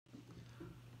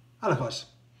Hello guys,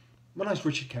 my name's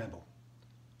Richard Campbell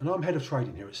and I'm Head of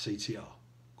Trading here at CTR,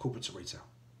 Corporate to Retail.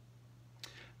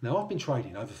 Now I've been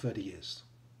trading over 30 years,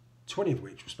 20 of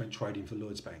which were spent trading for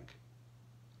Lloyds Bank.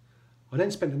 I then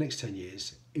spent the next 10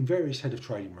 years in various Head of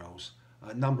Trading roles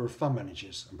at a number of fund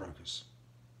managers and brokers.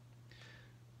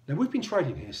 Now we've been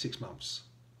trading here 6 months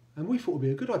and we thought it would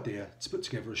be a good idea to put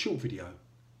together a short video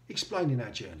explaining our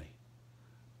journey,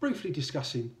 briefly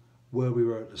discussing where we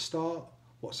were at the start,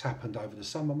 what's happened over the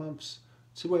summer months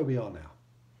to where we are now.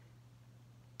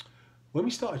 When we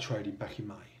started trading back in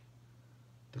May,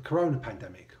 the corona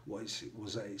pandemic was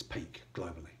at its peak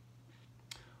globally.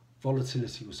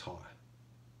 Volatility was high,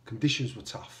 conditions were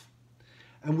tough,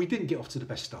 and we didn't get off to the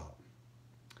best start.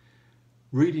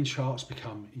 Reading charts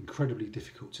became incredibly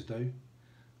difficult to do.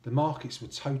 The markets were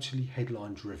totally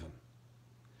headline driven.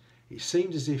 It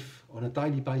seemed as if on a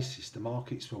daily basis the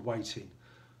markets were waiting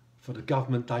for the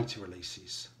government data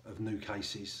releases of new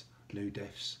cases, new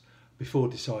deaths, before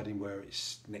deciding where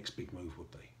its next big move would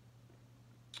be.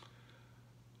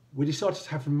 We decided to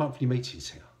have monthly meetings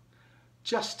here,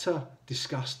 just to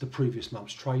discuss the previous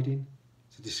month's trading,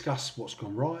 to discuss what's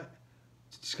gone right,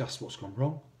 to discuss what's gone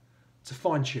wrong, to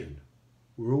fine tune.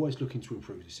 We're always looking to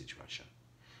improve the situation.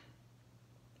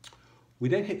 We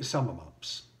then hit the summer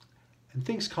months and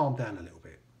things calmed down a little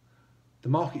bit. The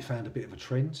market found a bit of a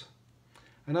trend.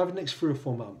 And over the next 3 or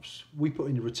 4 months, we put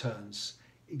in the returns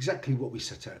exactly what we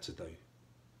set out to do.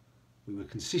 We were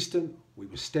consistent, we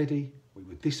were steady, we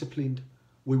were disciplined,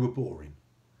 we were boring.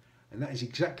 And that is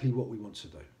exactly what we want to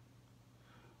do.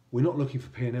 We're not looking for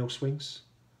P&L swings,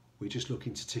 we're just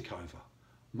looking to tick over.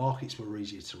 Markets were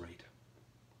easier to read.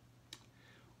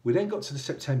 We then got to the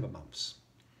September months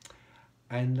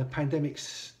and the pandemic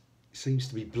seems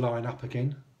to be blowing up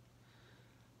again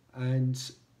and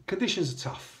conditions are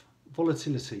tough.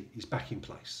 Volatility is back in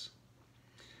place.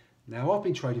 Now I've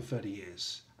been trading 30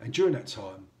 years and during that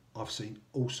time I've seen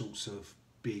all sorts of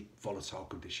big volatile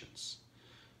conditions.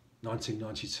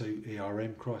 1992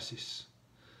 ERM crisis,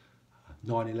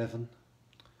 9/11,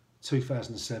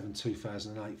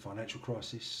 2007-2008 financial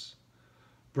crisis,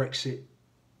 Brexit,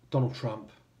 Donald Trump,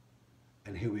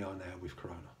 and here we are now with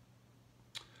Corona.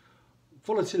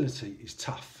 Volatility is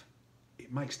tough.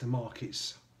 It makes the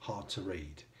markets hard to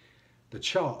read. The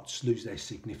charts lose their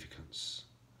significance.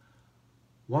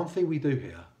 One thing we do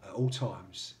here at all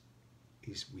times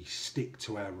is we stick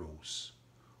to our rules.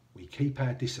 We keep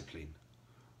our discipline.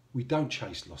 We don't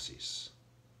chase losses.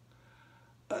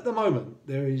 At the moment,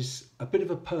 there is a bit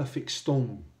of a perfect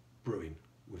storm brewing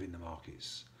within the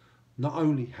markets. Not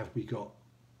only have we got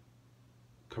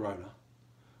Corona,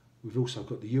 we've also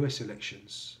got the US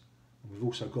elections, and we've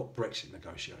also got Brexit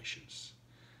negotiations.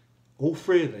 All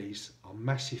 3 of these are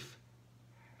massive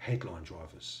headline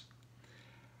drivers,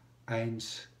 and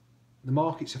the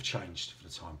markets have changed for the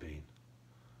time being.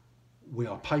 We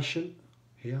are patient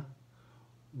here.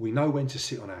 We know when to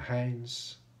sit on our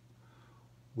hands.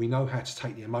 We know how to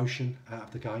take the emotion out of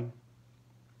the game,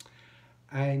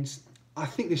 and I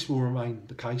think this will remain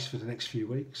the case for the next few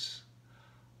weeks.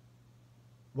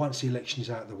 Once the election is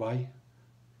out of the way,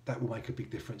 that will make a big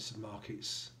difference to the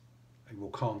markets. It will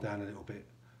calm down a little bit,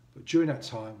 but during that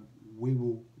time we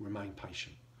will remain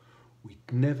patient. We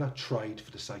never trade for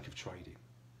the sake of trading.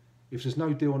 If there's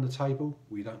no deal on the table,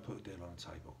 we don't put a deal on the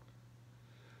table.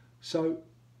 So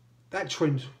that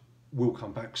trend will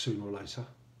come back sooner or later.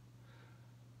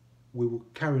 We will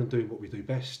carry on doing what we do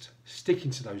best,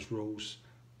 sticking to those rules,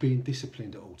 being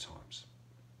disciplined at all times.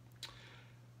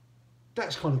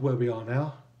 That's kind of where we are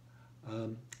now.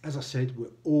 As I said,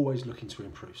 we're always looking to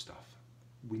improve stuff.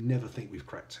 We never think we've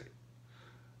cracked it.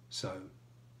 So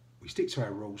we stick to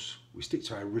our rules, we stick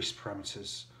to our risk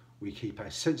parameters, we keep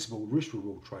our sensible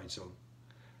risk-reward trades on,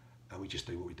 and we just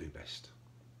do what we do best.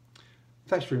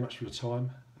 Thanks very much for your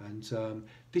time, and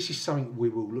this is something we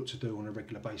will look to do on a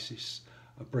regular basis,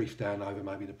 a brief down over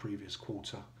maybe the previous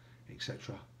quarter,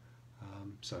 etc.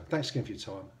 So thanks again for your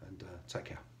time, and take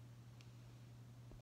care.